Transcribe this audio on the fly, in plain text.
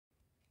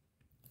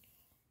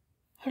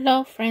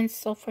Hello friends,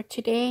 so for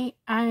today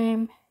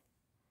I'm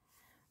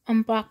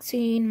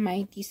unboxing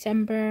my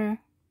December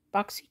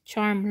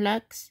Boxycharm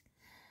Luxe.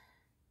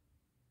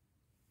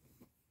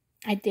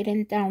 I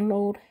didn't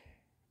download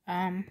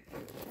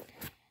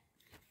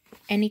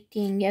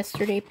anything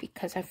yesterday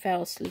because I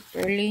fell asleep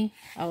early.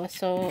 I was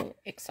so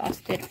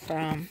exhausted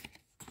from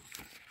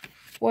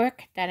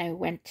work that I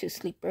went to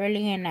sleep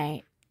early, and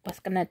I was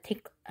gonna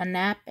take a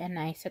nap and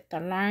I set the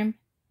alarm.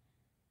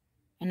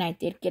 And I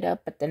did get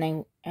up, but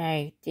then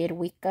I did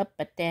wake up,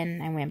 but then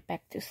I went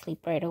back to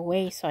sleep right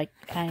away. So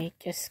I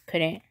just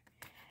couldn't.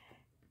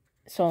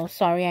 So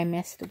sorry I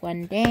missed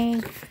one day.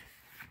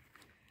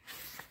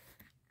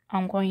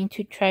 I'm going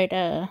to try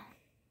to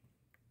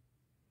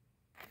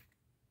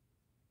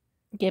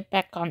get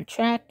back on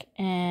track.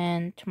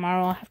 And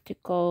tomorrow I'll have to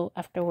go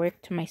after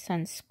work to my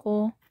son's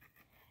school.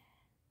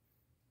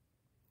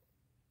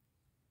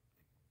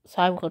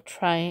 So I will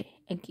try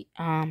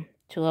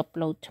to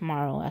upload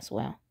tomorrow as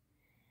well.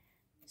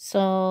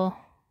 So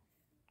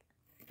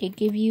they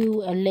give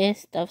you a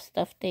list of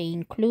stuff they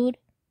include,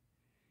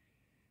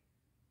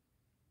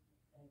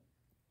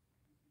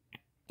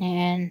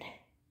 and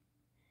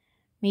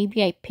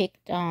maybe I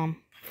picked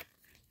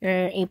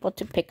you're able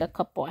to pick a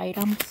couple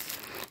items.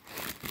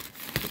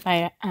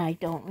 I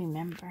don't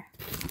remember.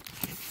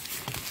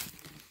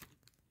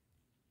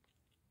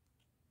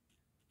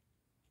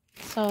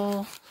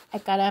 So I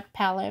got a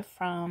palette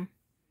from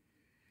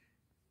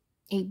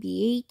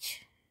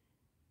ABH.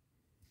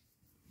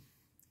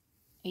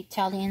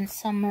 Italian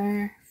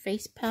Summer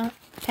Face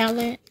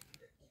Palette.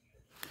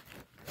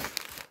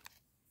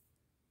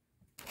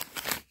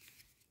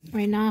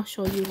 Right now I'll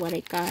show you what I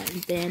got,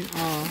 and then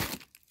I'll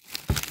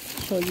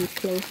show you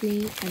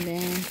closely,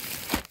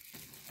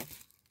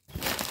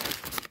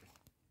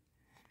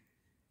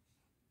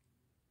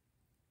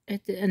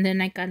 and then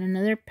I got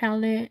another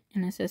palette,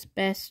 and it says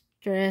Best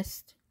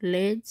Dressed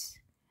Lids,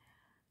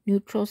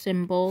 Neutrals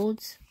and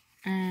Bolds,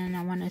 and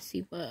I want to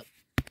see what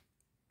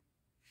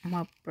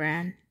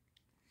brand.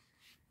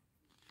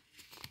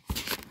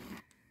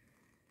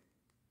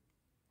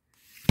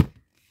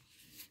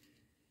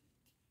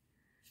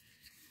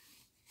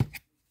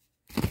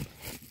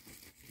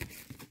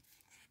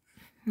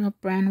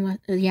 What brand was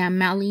yeah,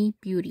 Mally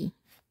Beauty.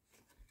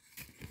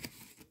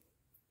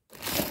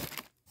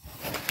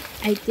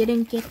 I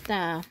didn't get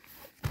the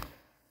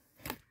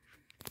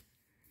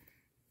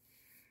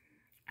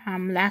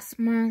last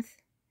month,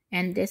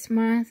 and this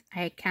month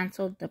I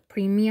canceled the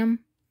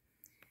premium,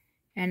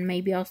 and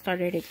maybe I'll start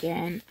it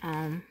again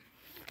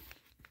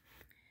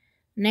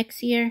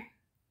next year.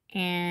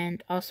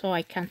 And also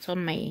I canceled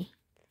my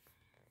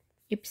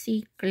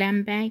Ipsy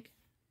Glam Bag,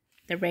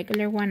 the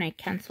regular one. I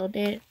canceled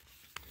it.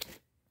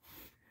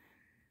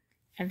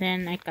 And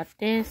then I got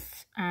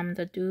this,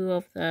 the Dew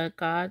of the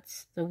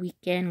Gods, the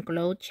Weekend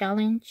Glow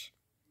Challenge.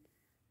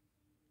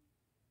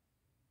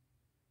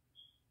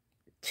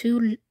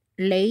 2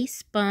 lace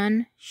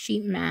spun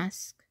sheet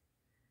masks.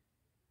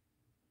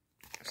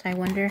 So I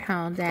wonder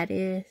how that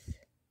is.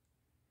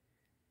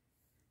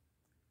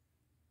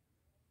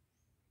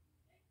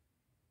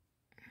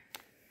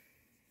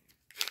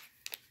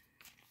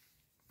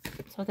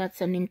 So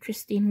that's an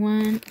interesting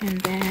one.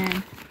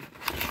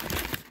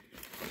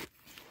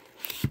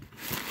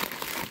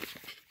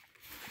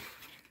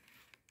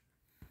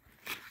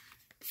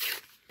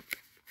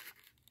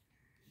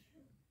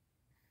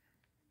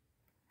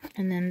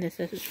 And then this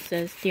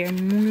says Dear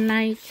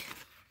Moonlight,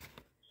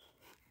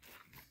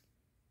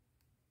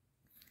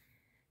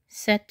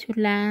 Set to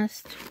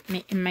Last.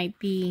 It might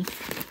be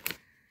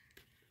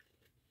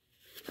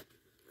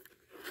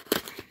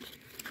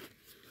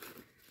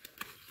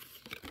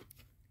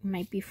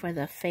for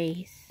the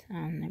face.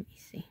 Let me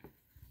see.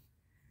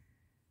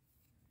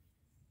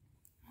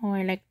 Oh,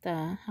 I like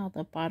how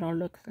the bottle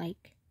looks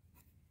like.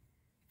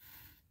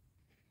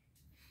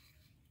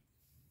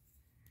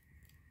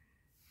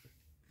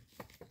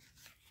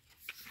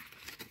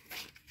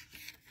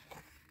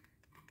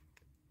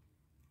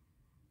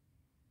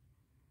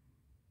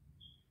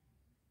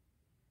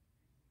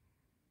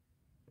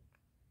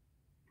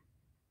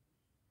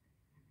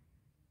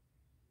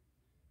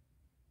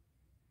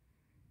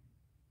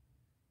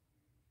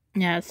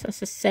 Yeah, it's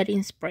just a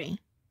setting spray.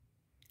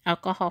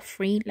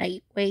 Alcohol-free,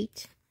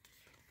 lightweight.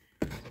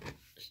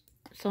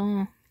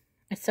 So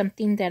it's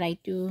something that I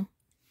do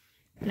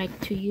like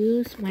to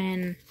use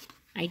when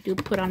I do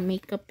put on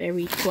makeup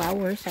every 2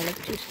 hours. I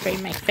like to spray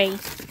my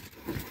face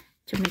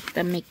to make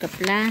the makeup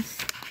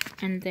last.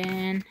 And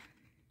then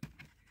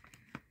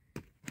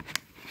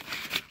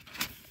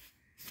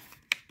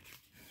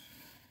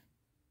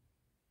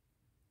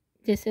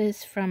this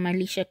is from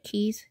Alicia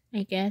Keys,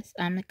 I guess,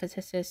 because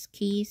it says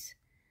Keys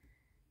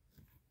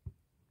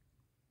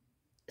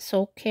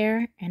Soul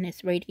Care, and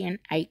it's Radiant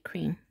Eye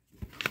Cream.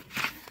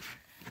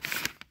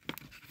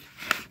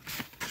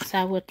 So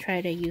I will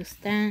try to use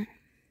that.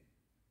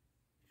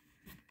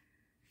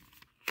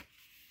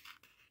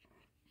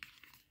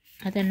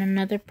 And then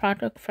another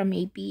product from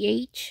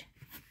ABH. I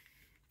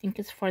think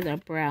it's for the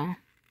brow.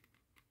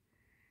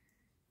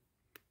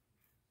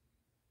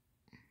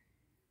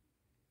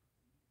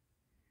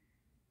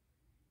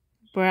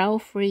 Brow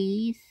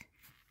Freeze.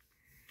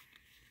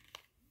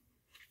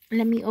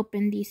 Let me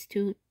open these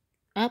two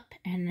up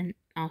and then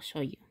I'll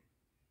show you.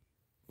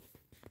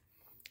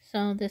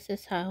 So this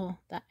is how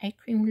the eye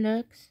cream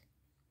looks.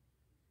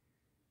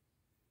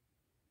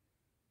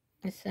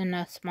 It's in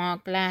a small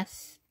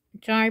glass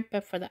jar,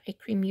 but for the eye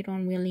cream you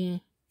don't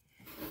really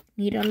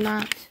need a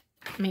lot.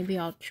 Maybe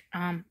I'll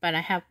but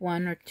I have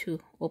one or two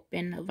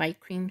open of eye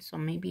cream, so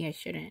maybe I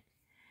shouldn't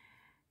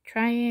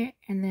try it.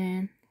 And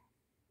then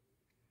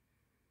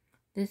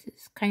this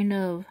is kind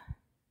of,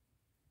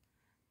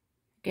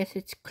 I guess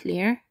it's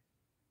clear,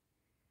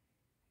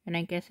 and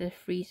I guess it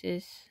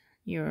freezes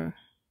your,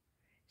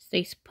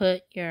 stays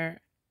put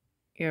your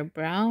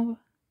brow.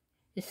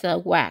 It's a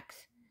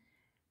wax,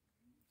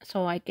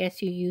 so I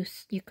guess you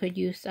could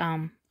use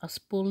a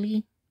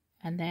spoolie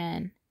and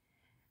then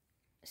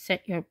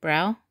set your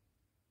brow.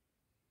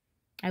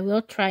 I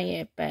will try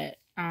it, but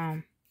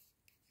I'm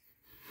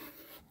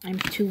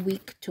too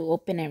weak to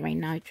open it right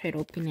now. I tried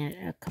opening it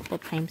a couple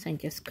times and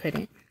just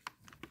couldn't.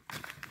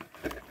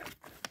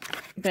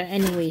 But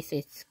anyways,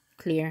 it's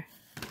clear.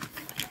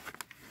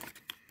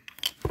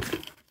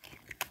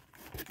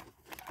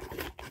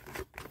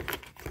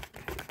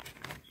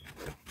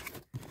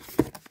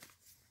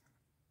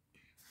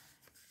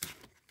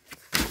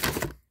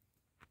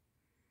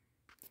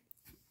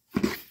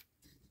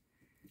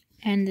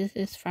 And this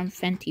is from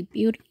Fenty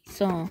Beauty,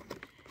 so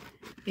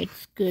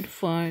it's good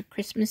for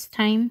Christmas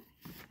time.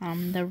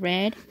 The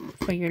red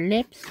for your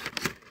lips.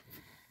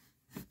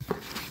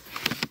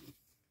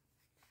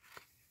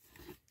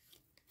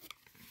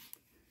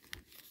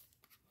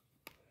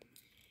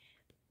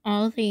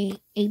 All the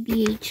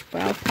ABH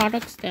brow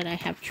products that I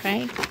have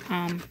tried,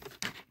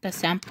 the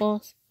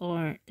samples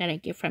or that I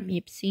get from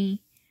Ipsy,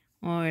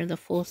 or the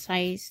full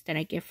size that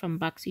I get from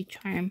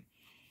Boxycharm,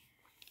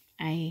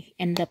 I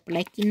end up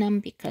liking them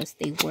because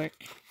they work.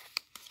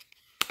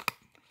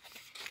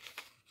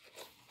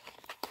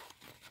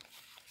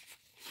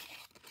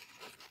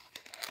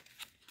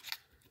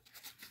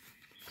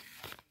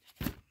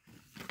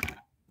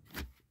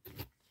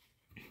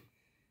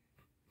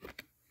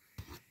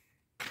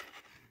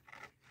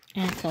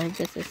 And so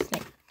this is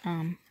like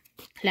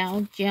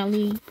cloud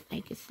jelly,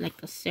 like it's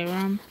like a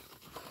serum.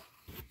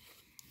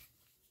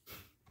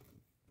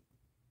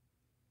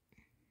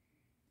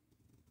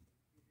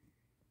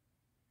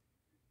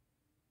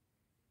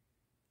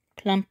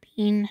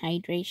 Clumping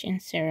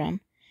hydration serum.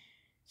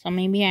 So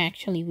maybe I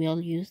actually will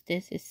use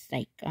this. It's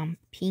like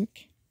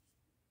pink.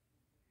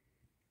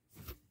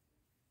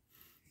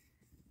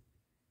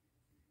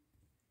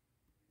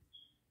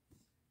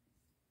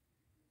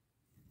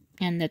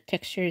 And the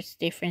texture is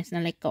different. It's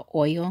not like an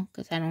oil,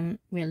 because I don't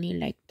really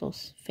like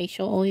those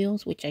facial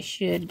oils, which I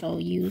should go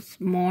use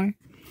more.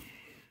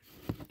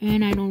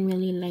 And I don't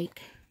really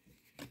like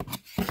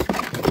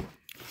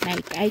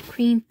eye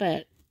cream,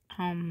 but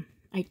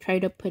I try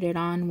to put it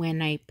on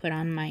when I put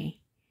on my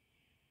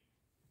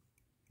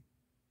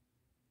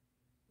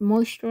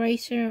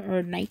moisturizer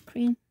or night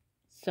cream.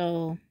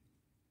 So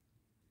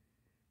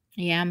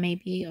yeah,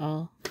 maybe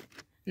I'll,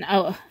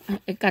 no,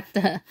 I got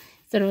the,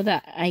 instead of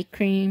the eye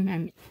cream,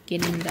 I'm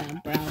getting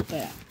the brow,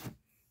 but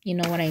you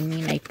know what I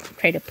mean. I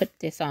try to put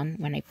this on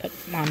when I put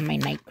on my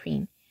night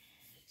cream.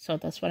 So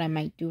that's what I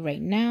might do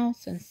right now,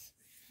 since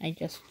I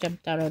just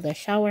jumped out of the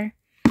shower.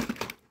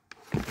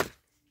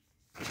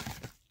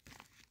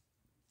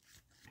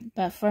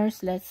 But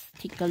first, let's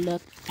take a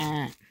look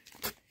at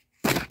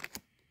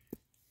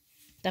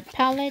the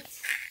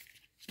palettes.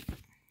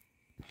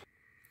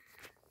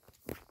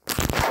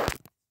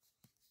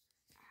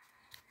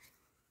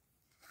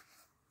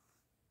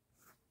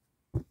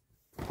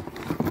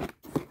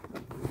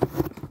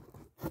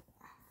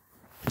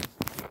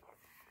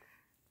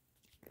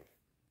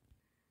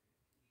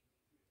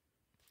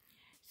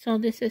 So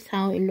this is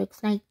how it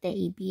looks like, the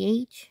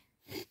ABH.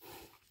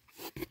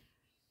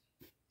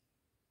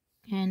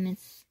 And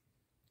it's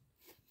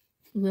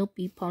will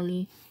be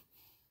probably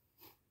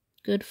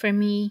good for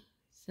me,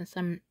 since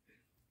I'm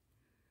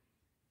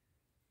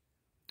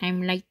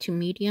light to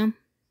medium.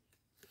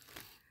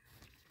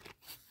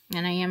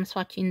 And I am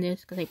swatching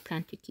this because I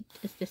plan to keep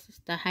this. This is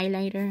the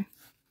highlighter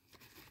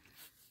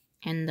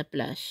and the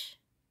blush.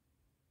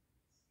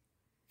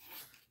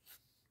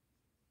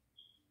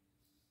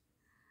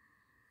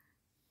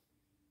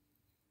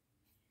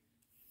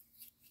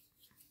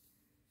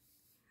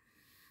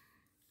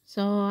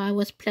 So I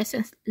was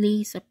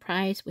pleasantly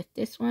surprised with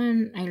this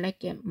one. I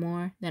like it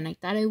more than I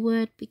thought I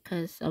would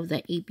because of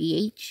the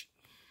ABH.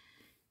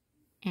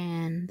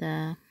 And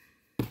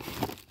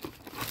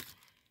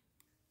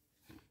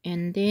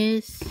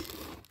this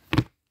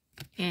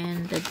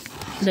and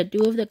the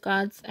Dew of the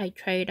Gods. I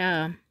tried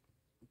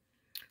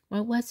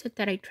what was it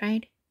that I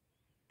tried?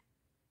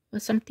 It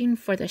was something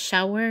for the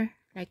shower,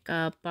 like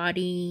a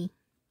body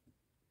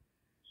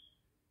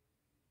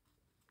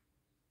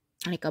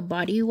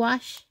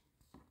wash.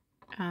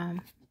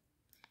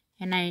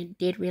 And I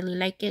did really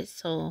like it,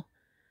 so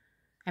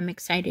I'm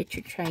excited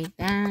to try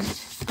that.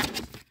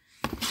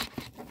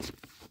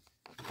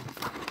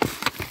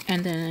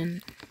 And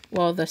then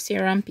well, the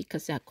serum,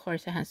 because of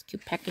course it has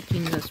cute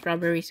packaging, the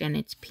strawberries, and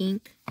it's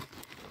pink.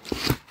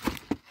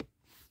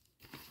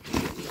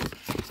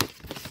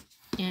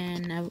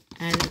 And I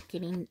like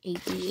getting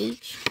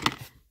ADH.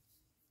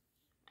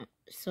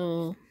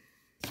 So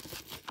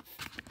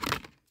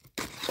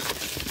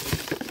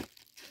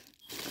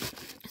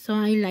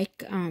I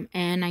like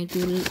and I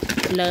do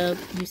love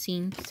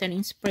using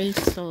setting sprays.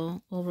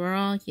 So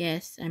overall,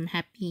 yes, I'm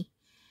happy,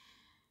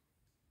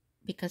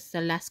 because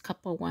the last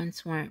couple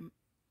ones weren't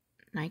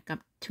like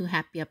I'm too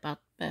happy about,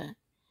 but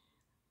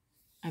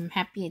I'm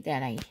happy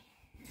that I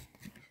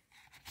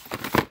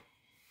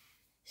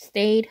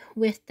stayed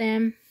with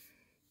them.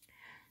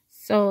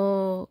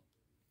 So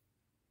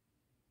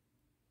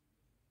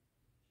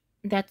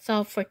that's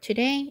all for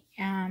today.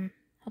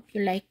 Hope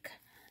you like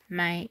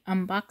my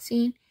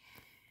unboxing,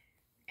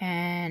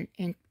 and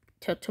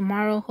until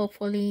tomorrow,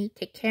 hopefully,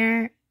 take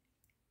care,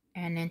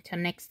 and until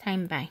next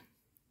time, bye.